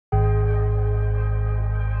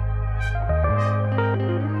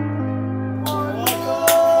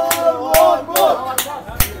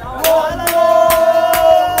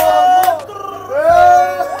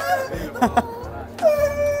Come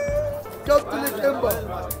to Lakemba.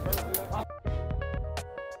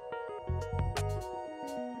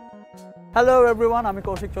 Hello everyone, আমি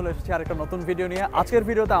কৌশিক চলে এসেছি আরেকটা নতুন ভিডিও নিয়ে। আজকের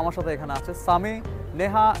ভিডিওতে আমার সাথে এখানে আছে সামি,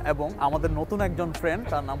 নেহা এবং আমাদের নতুন একজন ফ্রেন্ড,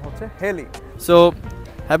 তার নাম হচ্ছে হেলি। So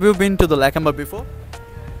have you been to the Lakemba before?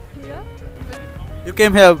 Yeah. You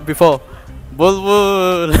came here before.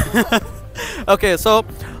 Bulbul. Okay, so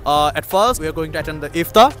at first we are going to attend the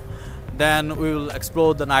iftar, then we will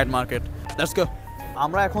explore the night market. Let's go.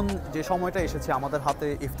 আমরা এখন যে সময়টা এসেছি, আমাদের হাতে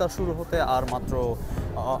ইফতার শুরু হতে আর মাত্র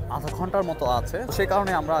আধা ঘন্টার মতো আছে। সেই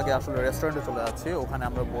কারণে আমরা আগে আসলে রেস্টুরেন্টে চলে যাচ্ছি, ওখানে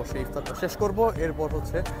আমরা বসে ইফতারটা শেষ করব। এরপর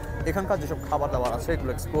হচ্ছে এখানকার যেসব খাবার দাবার আছে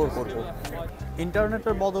এগুলো এক্সপ্লোর করব।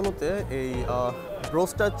 ইন্টারনেটের বদলতে এই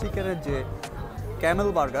রোস্টার চিকেনের যে ক্যামেল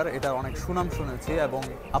বার্গার, এটার অনেক সুনাম শুনেছি এবং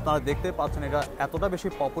আপনারা দেখতে পাচ্ছেন এটা এতটা বেশি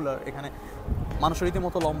পপুলার, এখানে মানুষের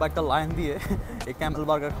রীতিমতো লম্বা একটা লাইন দিয়ে এই ক্যামেল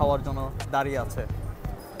বার্গার খাওয়ার জন্য দাঁড়িয়ে আছে।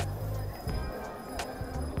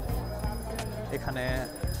 এখানে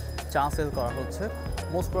চা সেল করা হচ্ছে,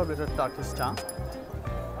 মোস্ট প্রবাবলি এটা টার্কিশ চা।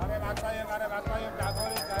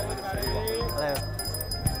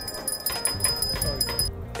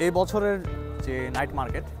 এই বছরের যে নাইট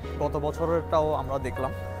মার্কেট, গত বছরেরটাও আমরা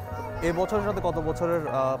দেখলাম, এই বছরের সাথে গত বছরের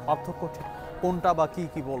পার্থক্য ঠিক কোনটা বা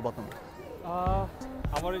কি বলবা তুমি?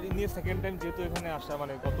 আমার নিয়ে সেকেন্ড টাইম যেহেতু এখানে আসা,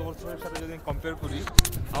 মানে গত বছরের সাথে যদি কম্পেয়ার করি,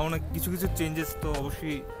 আমার কিছু চেঞ্জেস তো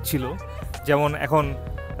অবশ্যই ছিল। যেমন এখন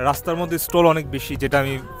রাস্তার মধ্যে স্টল অনেক বেশি, যেটা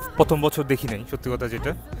আমি প্রথম বছর দেখি নাই, সত্যি কথা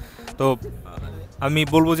যেটা। তো আমি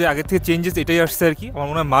বলবো যে আগের থেকে চেঞ্জেস এটাই আসছে আর কি। আমার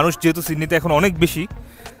মনে হয় মানুষ যেহেতু সিডনিতে এখন অনেক বেশি,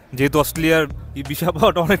 যেহেতু অস্ট্রেলিয়ার ভিসা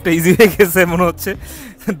পাওয়াটা অনেকটা ইজি হয়ে গেছে মনে হচ্ছে,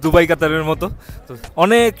 দুবাই কাতারের মতো। তো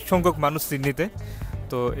অনেক সংখ্যক মানুষ সিডনিতে,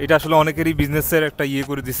 তো এটা আসলে অনেকেরই বিজনেসের একটা ইয়ে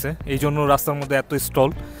করে দিচ্ছে, এই জন্য রাস্তার মধ্যে এত স্টল।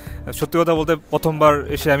 সত্যি কথা বলতে প্রথমবার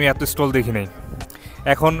এসে আমি এত স্টল দেখি নাই।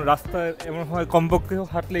 এখন রাস্তায় এমন হয় কমপক্ষে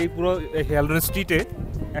হাঁটলে এই পুরো হেলডন স্ট্রিটে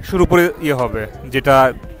 100-র উপরে ইয়ে হবে, যেটা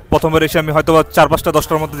প্রথমবার এসে আমি হয়তো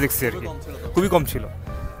 4-5-10টার মধ্যে দেখছি আর কি, খুবই কম ছিল।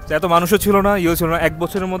 তো এত মানুষও ছিল না, ইয়েও ছিল না, এক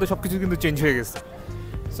বছরের মধ্যে সব কিছু কিন্তু চেঞ্জ হয়ে গেছে।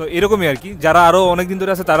 সো এরকমই আর কি, যারা আরও অনেক দিন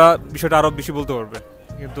ধরে আছে তারা বিষয়টা আরও বেশি বলতে পারবে,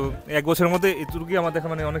 কিন্তু এক বছরের মধ্যে এটুকুই আমার দেখা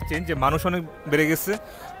মানে অনেক চেঞ্জ, যে মানুষ অনেক বেড়ে গেছে,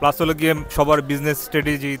 প্লাস হলো গিয়ে সবার বিজনেস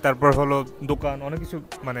স্ট্র্যাটেজি, তারপর হলো দোকান, অনেক কিছু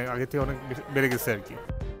মানে আগে থেকে অনেক বেড়ে গেছে আর কি।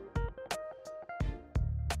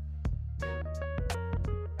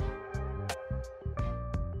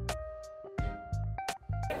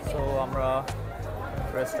 সো আমরা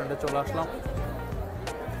রেস্টুরেন্টে চলে আসলাম।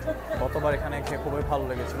 গতবার এখানে খেয়ে খুবই ভালো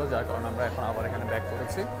লেগেছিলো, যার কারণে আমরা এখন আবার এখানে ব্যাক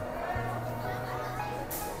করেছি।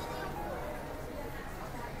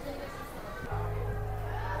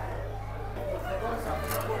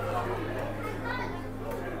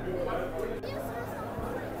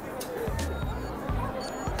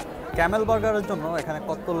 ক্যামেল বার্গারের জন্য এখানে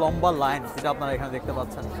কত লম্বা লাইন, যেটা আপনারা এখানে দেখতে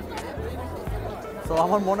পাচ্ছেন। তো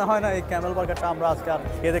আমার মনে হয় না এই ক্যামেল বার্গারটা আমরা আজকে আর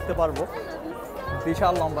খেয়ে দেখতে পারবো।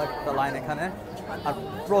 বিশাল লম্বা একটা লাইন এখানে, আর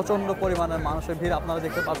প্রচণ্ড পরিমাণের মানুষের ভিড় আপনারা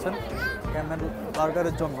দেখতে পাচ্ছেন ক্যামেল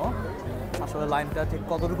বার্গারের জন্য। আসলে লাইনটা ঠিক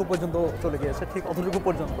কতটুকু পর্যন্ত চলে গিয়েছে, ঠিক অতটুকু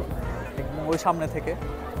পর্যন্ত, একদম ওই সামনে থেকে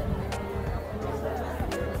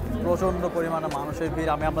প্রচণ্ড পরিমাণে মানুষের ভিড়।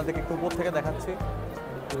 আমি আপনাদেরকে একটু উপর থেকে দেখাচ্ছি।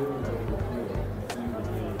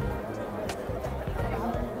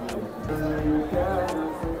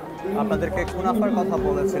 আপনাদেরকে কুনাফার কথা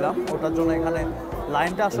বলেছিলাম, ওটার জন্য এখানে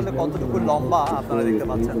লাইনটা আসলে কতটুকু লম্বা আপনারা দেখতে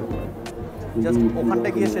পাচ্ছেন। জাস্ট ওখানটা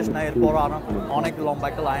গিয়ে শেষ না, এরপর অনেক লম্বা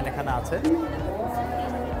একটা লাইন এখানে আছে।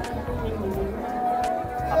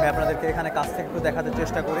 আমি আপনাদেরকে এখানে কাছ থেকে একটু দেখাতে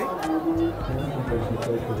চেষ্টা করি।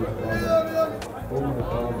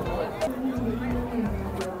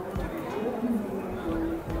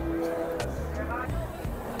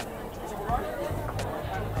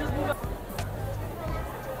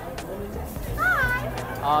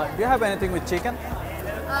 Do you have anything with chicken?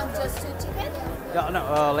 Just 2 chicken? Yeah, no,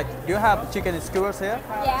 like, do you have chicken skewers here?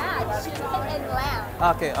 Yeah, chicken and lamb.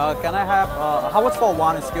 Okay, can I have, how much for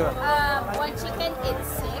one skewer? 1 chicken it's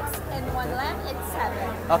 6 and 1 lamb it's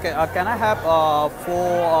 7. Okay, can I have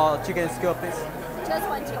 4 chicken skewer, please? Just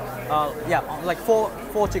 1 chicken. Yeah, like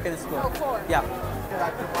 4 chicken skewer. Oh, 4. Yeah.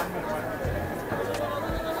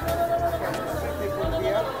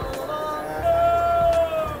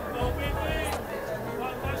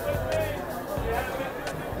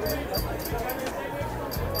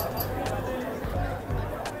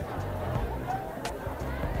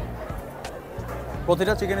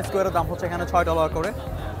 প্রতিটা chicken স্কোয়ারের দাম হচ্ছে এখানে $6 করে।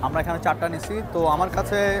 আমরা এখানে 4টা নিছি, তো আমার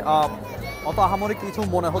কাছে অত আহামরি কিছু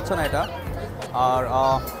মনে হচ্ছে না এটা। আর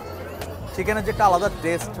চিকেনের যেটা আলাদা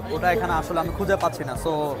টেস্ট, ওটা এখানে আসলে আমি খুঁজে পাচ্ছি না।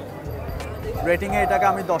 সো রেটিংয়ে এটাকে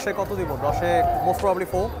আমি 10-এ কত দিব? 10-এ most probably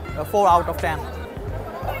 4 out of 10।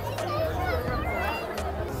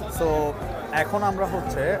 So এখন আমরা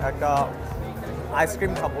হচ্ছে একটা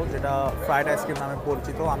আইসক্রিম খাবো, যেটা ফ্রাইড আইসক্রিম নামে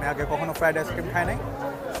পরিচিত। আমি আগে কখনো ফ্রাইড আইসক্রিম খাই নাই।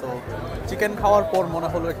 সো চিকেন খাওয়ার পর মনে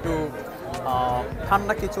হলো একটু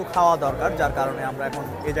ঠান্ডা কিছু খাওয়া দরকার, যার কারণে আমরা এখন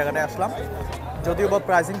এই জায়গাটায় আসলাম। যদিও বা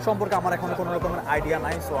প্রাইসিং সম্পর্কে আমার এখন কোনো রকমের আইডিয়া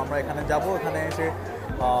নাই। সো আমরা এখানে যাব, এখানে এসে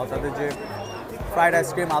তাদের যে ফ্রাইড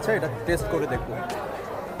আইসক্রিম আছে এটা টেস্ট করে দেখব।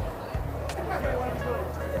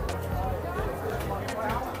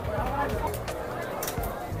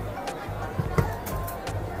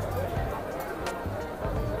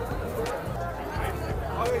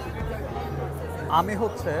 আমি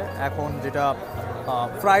হচ্ছে এখন যেটা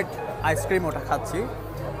ফ্রাইড আইসক্রিম ওটা খাচ্ছি।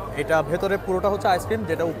 এটা ভেতরে পুরোটা হচ্ছে আইসক্রিম,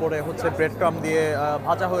 যেটা উপরে হচ্ছে ব্রেড ক্রাম্ব দিয়ে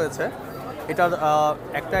ভাজা হয়েছে। এটার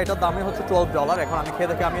এটার দামই হচ্ছে $12। এখন আমি খেয়ে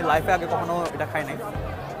দেখি, আমি লাইফে আগে কখনো এটা খাই নাই।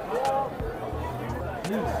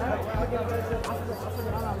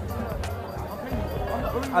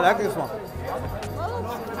 I like this one.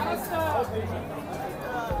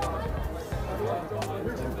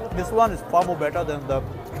 This one is far more better than the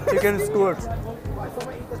chicken skewers.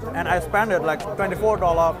 And I spent it like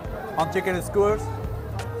 $24 on chicken skewers,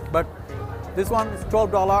 but this one is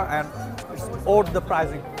 $12 and it's owed the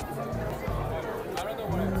pricing.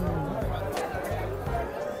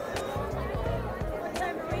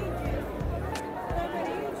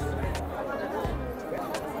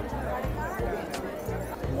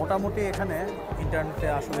 মোটামুটি এখানে ইন্টারনেটে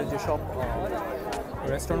আসলে যেসব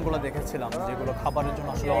রেস্টুরেন্টগুলো দেখেছিলাম, যেগুলো খাবারের জন্য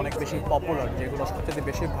আসলে অনেক বেশি পপুলার, যেগুলো সবচেয়ে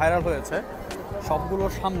বেশি ভাইরাল হয়েছে,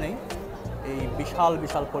 সবগুলোর সামনেই এই বিশাল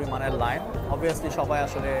বিশাল পরিমাণের লাইন। অবভিয়াসলি সবাই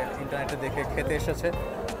আসলে ইন্টারনেটে দেখে খেতে এসেছে,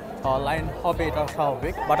 লাইন হবে, এটা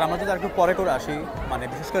স্বাভাবিক। বাট আমরা যদি একটু পরে করে আসি, মানে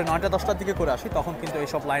বিশেষ করে 9টা-10টার দিকে করে আসি, তখন কিন্তু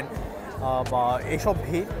এইসব লাইন বা এইসব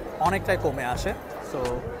ভিড় অনেকটাই কমে আসে। সো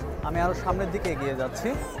আমি আরও সামনের দিকে এগিয়ে যাচ্ছি।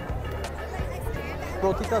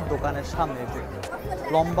 প্রতিটা দোকানের সামনে যে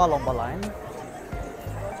লম্বা লম্বা লাইন।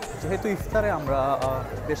 যেহেতু ইফতারে আমরা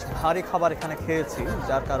বেশ ভারী খাবার এখানে খেয়েছি,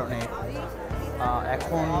 যার কারণে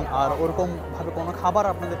এখন আর ওরকমভাবে কোনো খাবার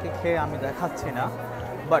আপনাদেরকে খেয়ে আমি দেখাচ্ছি না।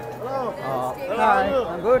 But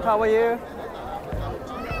good, how are you?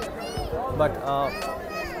 But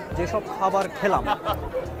যেসব খাবার খেলাম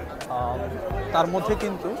তার মধ্যে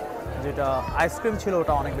কিন্তু যেটা আইসক্রিম ছিল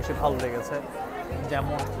ওটা অনেক বেশি ভালো লেগেছে।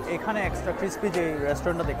 যেমন এখানে এক্সট্রা ক্রিস্পি যে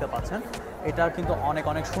রেস্টুরেন্টটা দেখতে পাচ্ছেন, এটার কিন্তু অনেক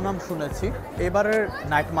অনেক সুনাম শুনেছি। এবারের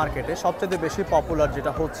নাইট মার্কেটে সবচেয়ে বেশি পপুলার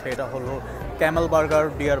যেটা হচ্ছে, এটা হলো Camel burger,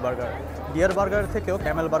 deer burger. Deer burger থেকেও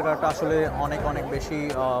ক্যামেল বার্গারটা আসলে অনেক অনেক বেশি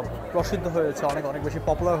প্রসিদ্ধ হয়েছে, অনেক অনেক বেশি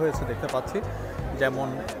পপুলার হয়েছে দেখতে পাচ্ছি। যেমন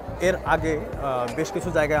এর আগে বেশ কিছু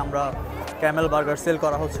জায়গায় আমরা ক্যামেল বার্গার সেল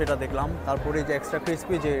করা হচ্ছে এটা দেখলাম। তারপরে যে এক্সট্রা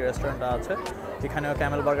ক্রিস্পি যে রেস্টুরেন্টটা আছে, এখানেও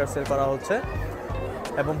ক্যামেল বার্গার সেল করা হচ্ছে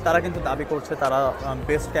এবং তারা কিন্তু দাবি করছে তারা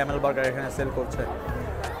বেস্ট ক্যামেল বার্গার এখানে সেল করছে।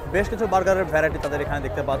 বেশ কিছু বার্গারের ভ্যারাইটি তাদের এখানে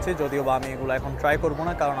দেখতে পাচ্ছি, যদিও বা আমি এগুলো এখন ট্রাই করবো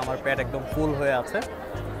না, কারণ আমার পেট একদম ফুল হয়ে আছে।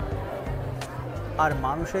 আর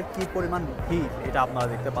মানুষের কি পরিমাণ ভিড় এটা আপনারা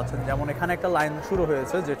দেখতে পাচ্ছেন। যেমন এখানে একটা লাইন শুরু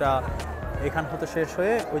হয়েছে, যেটা এখান হতে শেষ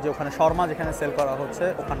হয়ে ওই যে ওখানে শর্মা যেখানে সেল করা হচ্ছে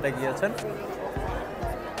ওখানটায় গিয়েছেন।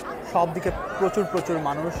 সব দিকে প্রচুর প্রচুর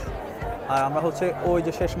মানুষ। আর আমরা হচ্ছে ওই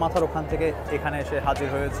যে শেষ মাথার ওখান থেকে এখানে এসে হাজির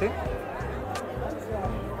হয়েছি।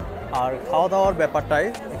 আর খাওয়া দাওয়ার ব্যাপারটাই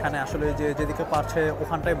এখানে আসলে যেদিকে পারছে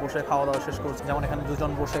ওখানটায় বসে খাওয়া দাওয়া শেষ করছে। যেমন এখানে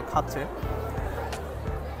দুজন বসে খাচ্ছে,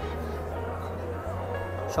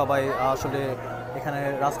 সবাই আসলে এখানে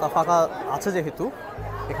রাস্তা ফাঁকা আছে যেহেতু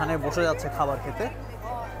এখানে বসে যাচ্ছে খাবার খেতে।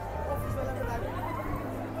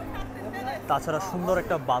 তাছাড়া সুন্দর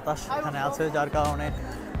একটা বাতাস এখানে আছে, যার কারণে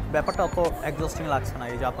ব্যাপারটা অত এক্সস্টিং লাগছে না।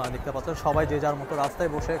 এই যে আপনারা দেখতে পাচ্ছেন সবাই যে যার মতো রাস্তায়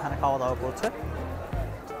বসে এখানে খাওয়া দাওয়া করছে।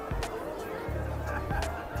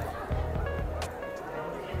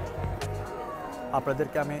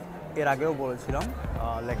 আপনাদেরকে আমি এর আগেও বলেছিলাম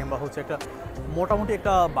লেকেম্বা হচ্ছে একটা মোটামুটি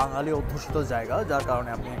একটা বাঙালি অধ্যুষিত জায়গা, যার কারণে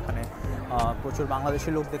আপনি এখানে প্রচুর বাংলাদেশি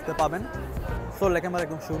লোক দেখতে পাবেন। সো লেকেম্বার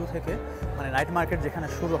একদম শুরু থেকে, মানে নাইট মার্কেট যেখানে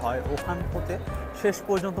শুরু হয় ওখান হতে শেষ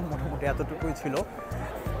পর্যন্ত মোটামুটি এতটুকুই ছিল।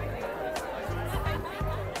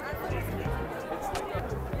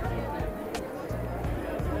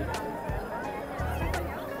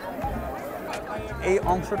 এই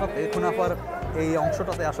অংশটাতে কুনাফার এই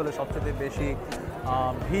অংশটাতে আসলে সবচেয়ে বেশি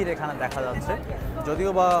ভিড় এখানে দেখা যাচ্ছে।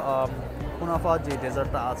 যদিও বা কুনাফা যে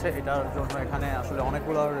ডেজার্টটা আছে এটার জন্য এখানে আসলে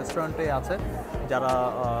অনেকগুলো রেস্টুরেন্টে আছে যারা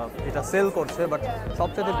এটা সেল করছে, বাট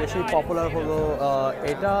সবচেয়ে বেশি পপুলার হলো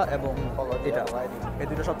এটা এবং এটা, এই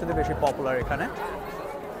দুটো সবচেয়ে বেশি পপুলার এখানে।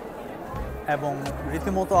 এবং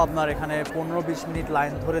রীতিমতো আপনার এখানে 15-20 মিনিট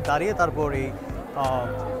লাইন ধরে দাঁড়িয়ে তারপর এই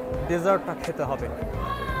ডেজার্টটা খেতে হবে।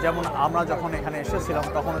 যেমন আমরা যখন এখানে এসেছিলাম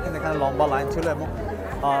তখনও কিন্তু এখানে লম্বা লাইন ছিল এবং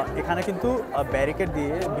এখানে কিন্তু ব্যারিকেড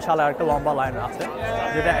দিয়ে বিশাল একটা লম্বা লাইন আছে,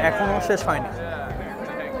 যেটা এখনও শেষ হয়নি।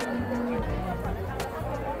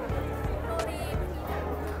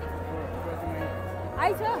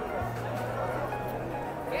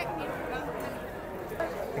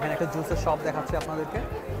 এখানে একটা জুসের শপ দেখাচ্ছি আপনাদেরকে।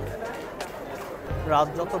 রাত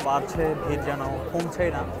যত বাড়ছে ভিড় যেন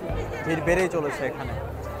কমছেই না, ভিড় বেড়েই চলেছে এখানে।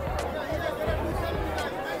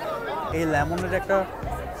 এই লেমনের একটা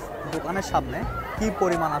দোকানের সামনে কি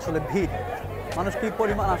পরিমাণ আসলে ভিড়, মানুষ কি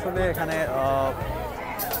পরিমাণ আসলে এখানে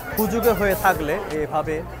হুজুগে হয়ে থাকলে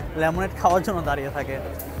এভাবে লেমনেড খাওয়ার জন্য দাঁড়িয়ে থাকে।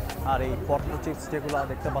 আর এই পটেটো চিপস যেগুলো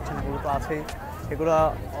দেখতে পাচ্ছেন এগুলো তো আছেই, এগুলো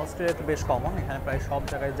অস্ট্রেলিয়াতে বেশ কমন। এখানে প্রায় সব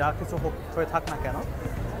জায়গায় যা কিছু হয়ে থাক না কেন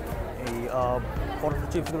এই পটেটো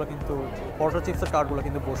চিপসগুলো কিন্তু, পটেটো চিপসের কার্ডগুলো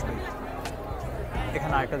কিন্তু বসবেই।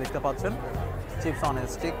 এখানে আরেকটা দেখতে পাচ্ছেন চিপস অন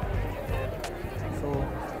স্টিক। সো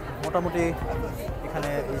মোটামুটি এখানে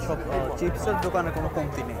এইসব চিপসের দোকানে কোনো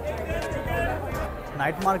কমতি নেই।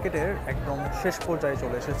 নাইট মার্কেটের একদম শেষ পর্যায়ে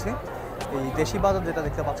চলে এসেছি। এই দেশি বাজার যেটা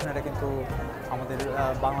দেখতে পাচ্ছেন এটা কিন্তু আমাদের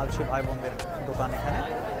বাংলাদেশি ভাই বোনদের দোকান। এখানে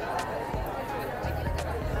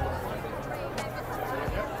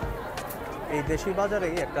এই দেশি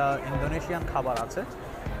বাজারেই একটা ইন্দোনেশিয়ান খাবার আছে,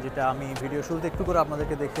 যেটা আমি ভিডিও শুরুতে একটু করে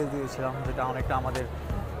আপনাদেরকে দেখিয়ে দিয়েছিলাম, যেটা অনেকটা আমাদের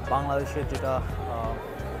বাংলাদেশের যেটা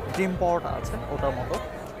ডিম পরোটা আছে ওটার মতো।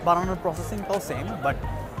 বানানোর প্রসেসিংটাও সেম, বাট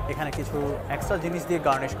এখানে কিছু এক্সট্রা জিনিস দিয়ে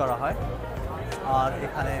গার্নিশ করা হয়। আর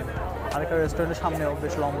এখানে আরেকটা রেস্টুরেন্টের সামনেও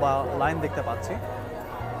বেশ লম্বা লাইন দেখতে পাচ্ছি।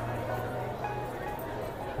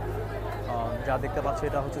 যা দেখতে পাচ্ছি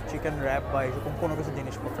এটা হচ্ছে চিকেন র্যাপ বা এরকম কোনো কিছু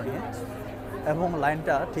জিনিসপত্র নিয়ে, এবং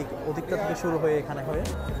লাইনটা ঠিক ওদিকটা থেকে শুরু হয়ে এখানে হয়ে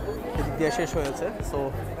এদিক দিয়ে শেষ হয়েছে। সো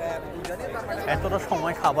এতটা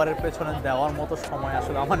সময় খাবারের পেছনে দেওয়ার মতো সময়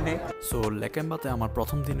আসলে আমার নেই। সো লেকেম্বাতে আমার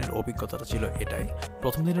প্রথম দিনের অভিজ্ঞতাটা ছিল এটাই।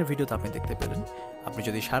 প্রথম দিনের ভিডিওতে আপনি দেখতে পেলেন, আপনি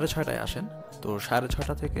যদি 6:30টায় আসেন তো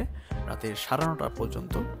 6:30টা থেকে রাতের 9:30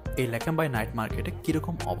 পর্যন্ত এই লেকেম্বাই নাইট মার্কেটে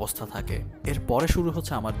কীরকম অবস্থা থাকে। এরপরে শুরু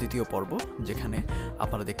হচ্ছে আমার দ্বিতীয় পর্ব, যেখানে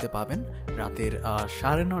আপনারা দেখতে পাবেন রাতের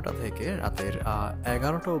 9:30 থেকে রাতের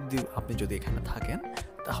 11টা অবধি আপনি যদি এখানে থাকেন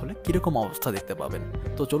তাহলে কীরকম অবস্থা দেখতে পাবেন।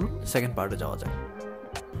 তো চলুন সেকেন্ড পার্টে যাওয়া যাক।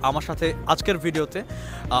 আমার সাথে আজকের ভিডিওতে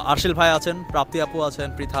আরশিল ভাই আছেন, প্রাপ্তি আপু আছেন,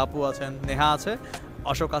 পৃথা আপু আছেন, নেহা আছে,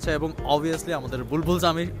 অশোক আছে এবং অবভিয়াসলি আমাদের বুলবুল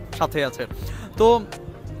জামির সাথে আছে। তো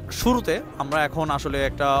শুরুতে আমরা এখন আসলে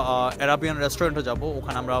একটা অ্যারাবিয়ান রেস্টুরেন্টে যাব,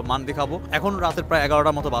 ওখানে আমরা মান্দি খাবো। এখন রাতের প্রায়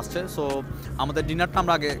 11টার মতো বাজছে। সো আমাদের ডিনারটা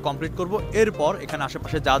আমরা আগে কমপ্লিট করব, এরপর এখানে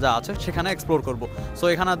আশেপাশে যা যা আছে সেখানে এক্সপ্লোর করব। সো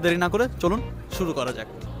এখানে আর দেরি না করে চলুন শুরু করা যাক।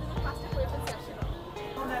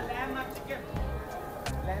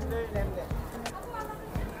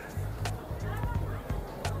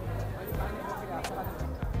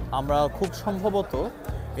 আমরা খুব সম্ভবত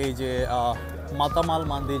এই যে মাতামাল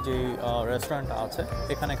মান্দি যে রেস্টুরেন্টটা আছে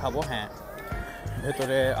এখানে খাবো। হ্যাঁ,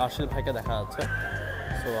 ভেতরে আরশিল ভাইকে দেখা যাচ্ছে।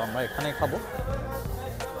 সো আমরা এখানেই খাবো।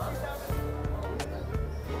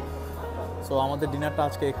 সো আমাদের ডিনারটা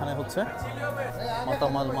আজকে এখানে হচ্ছে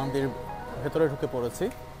মাতামাল মান্দির ভেতরে ঢুকে পড়েছি।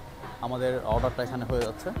 আমাদের অর্ডারটা এখানে হয়ে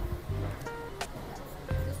যাচ্ছে।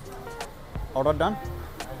 অর্ডার ডান।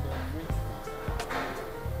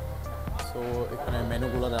 সো এখানে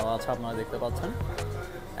মেনুগুলো দেওয়া আছে, আপনারা দেখতে পাচ্ছেন।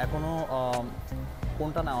 এখনও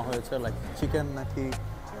কোনটা নেওয়া হয়েছে, লাইক চিকেন নাকি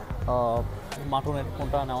মাটনের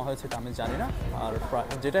কোনটা নেওয়া হয়েছে এটা আমি জানি না। আর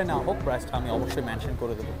যেটাই নেওয়া হোক প্রাইসটা আমি অবশ্যই মেনশন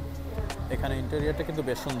করে দেবো। এখানে ইন্টেরিয়রটা কিন্তু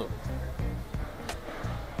বেশ সুন্দর।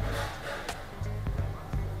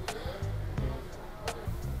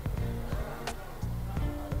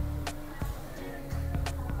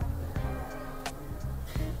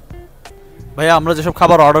 ভাইয়া আমরা যেসব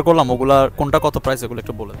খাবার অর্ডার করলাম ওগুলা কোনটা কত প্রাইস এগুলো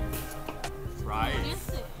একটু বলেন।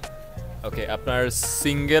 ওকে, আপনার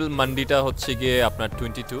সিঙ্গেল মান্ডিটা হচ্ছে গিয়ে আপনার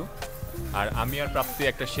 22, আর আমি আর প্রাপ্তি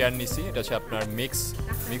একটা শেয়ার নিছি, এটা হচ্ছে আপনার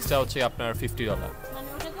মিক্সটা হচ্ছে আপনার $50।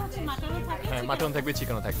 হ্যাঁ, মাটন থাকবে,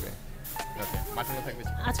 চিকেনও থাকবে। ওকে, মাটনও থাকবে।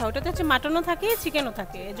 আচ্ছা, ওটাতে হচ্ছে মাটনও থাকে, চিকেনও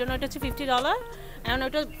থাকে, এর জন্য এটা হচ্ছে $50। এখন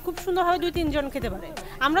ওটা খুব সুন্দরভাবে 2-3 জন খেতে পারে।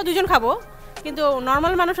 আমরা 2 জন খাবো, কিন্তু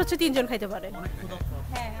নর্মাল মানুষ হচ্ছে 3 জন খাইতে পারে।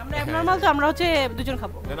 হ্যাঁ, আমরা অ্যাবনর্মাল তো আমরা হচ্ছে 2 জন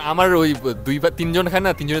খাবো। আমার ওই 2 বা 3 জন খায়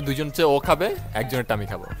না, 3 জনের 2 জন হচ্ছে ও খাবে, একজনেরটা আমি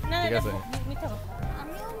খাবো। ঠিক আছে,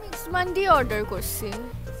 আমিও মিক্সড মান্ডি অর্ডার করছি।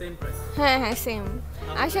 Same price? হ্যাঁ হ্যাঁ সেম।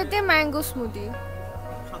 আর সাথে ম্যাঙ্গো স্মুদি।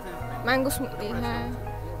 হ্যাঁ,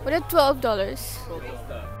 ওটা $12।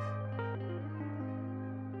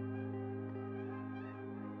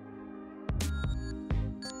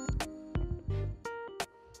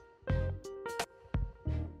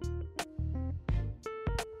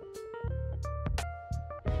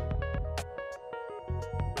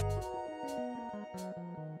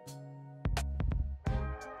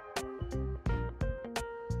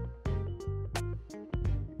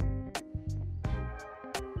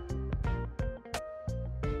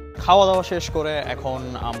 খাওয়া দাওয়া শেষ করে এখন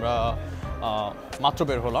আমরা মাত্র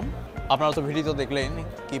বের হলাম। আপনারা তো ভিডিওতে দেখলেন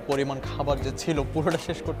কি পরিমাণ খাবার যে ছিল, পুরোটা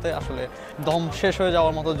শেষ করতে আসলে দম শেষ হয়ে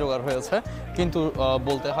যাওয়ার মতো জোগাড় হয়েছে। কিন্তু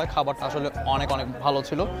বলতে হয় খাবারটা আসলে অনেক অনেক ভালো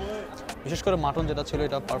ছিল, বিশেষ করে মাটন যেটা ছিল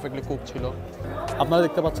এটা পারফেক্টলি কুক ছিল। আপনারা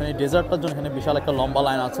দেখতে পাচ্ছেন এই ডেজার্টটার জন্য এখানে বিশাল একটা লম্বা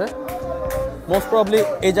লাইন আছে। মোস্ট প্রবাবলি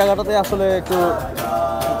এই জায়গাটাতে আসলে একটু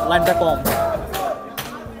লাইনটা কম।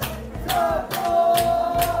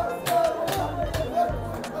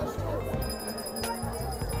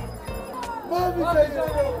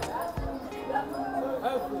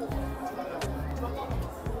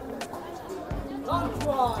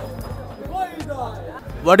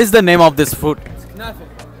 What is the name of this food?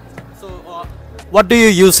 Nothing. So, what do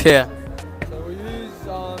you use here? So we use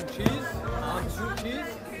cheese, sweet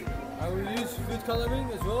cheese, and we use food coloring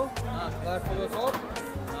as well, like for the top.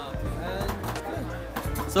 And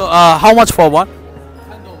So, how much for one?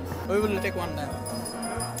 $10. We will take one then.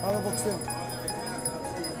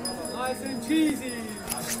 Nice and cheesy.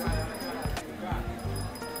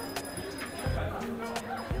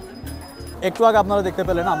 একটু আগে আপনারা দেখতে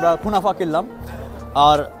পেলেন আমরা কুনাফা কিনলাম,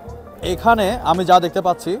 আর এখানে আমি যা দেখতে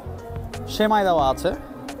পাচ্ছি সেমাই দেওয়া আছে।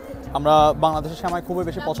 আমরা বাংলাদেশের সেমাই খুবই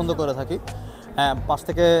বেশি পছন্দ করে থাকি। হ্যাঁ, পাশ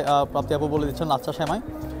থেকে প্রাপ্তি আপু বলে দিচ্ছেন লাচ্চা সেমাই,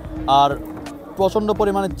 আর প্রচণ্ড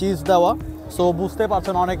পরিমাণে চিজ দেওয়া। সো বুঝতে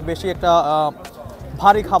পারছেন অনেক বেশি একটা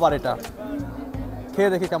ভারী খাবার। এটা খেয়ে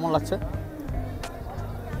দেখি কেমন লাগছে।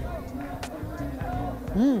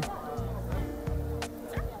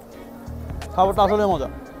 খাবারটা আসলে মজা,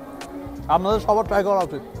 আপনাদের সবার ট্রাই করা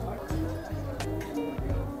উচিত।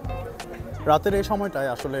 রাতের এই সময়টায়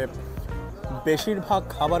আসলে বেশিরভাগ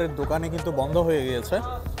খাবারের দোকানে কিন্তু বন্ধ হয়ে গিয়েছে।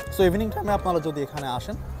 সো ইভিনিং টাইমে আপনারা যদি এখানে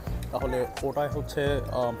আসেন তাহলে ওটাই হচ্ছে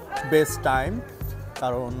বেস্ট টাইম,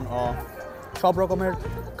 কারণ সব রকমের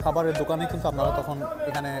খাবারের দোকানে কিন্তু আপনারা তখন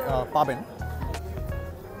এখানে পাবেন।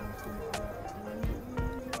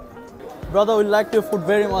 Brother, we like your food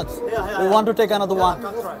very much. We want to take another one.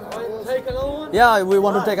 Take another one. Yeah, we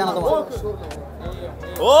want to take another one.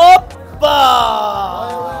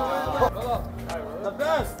 The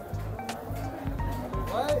best.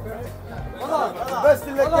 The best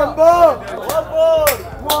in Lakemba. One more.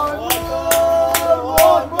 One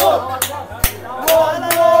more.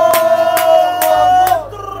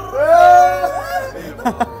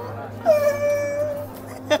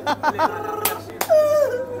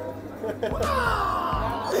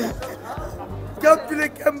 Come to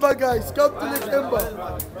Lakemba, guys. Come to Lakemba.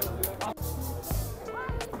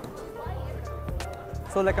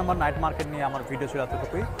 So লেকেম্বা night market নিয়ে আমার video ছিল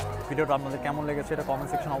এতটুকুই। ভিডিওটা আপনাদের কেমন লেগেছে এটা comment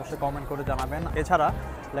section অবশ্যই কমেন্ট করে জানাবেন। এছাড়া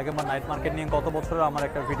লেকেম্বা নাইট মার্কেট নিয়ে গত বছরের আমার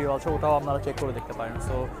একটা ভিডিও আছে, ওটাও আপনারা চেক করে দেখতে পারেন।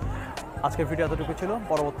 সো আজকের ভিডিও এতটুকু ছিল।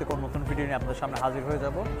 পরবর্তী কোনো নতুন ভিডিও নিয়ে আপনাদের সামনে হাজির হয়ে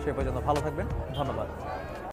যাব। সে পর্যন্ত ভালো থাকবেন। ধন্যবাদ।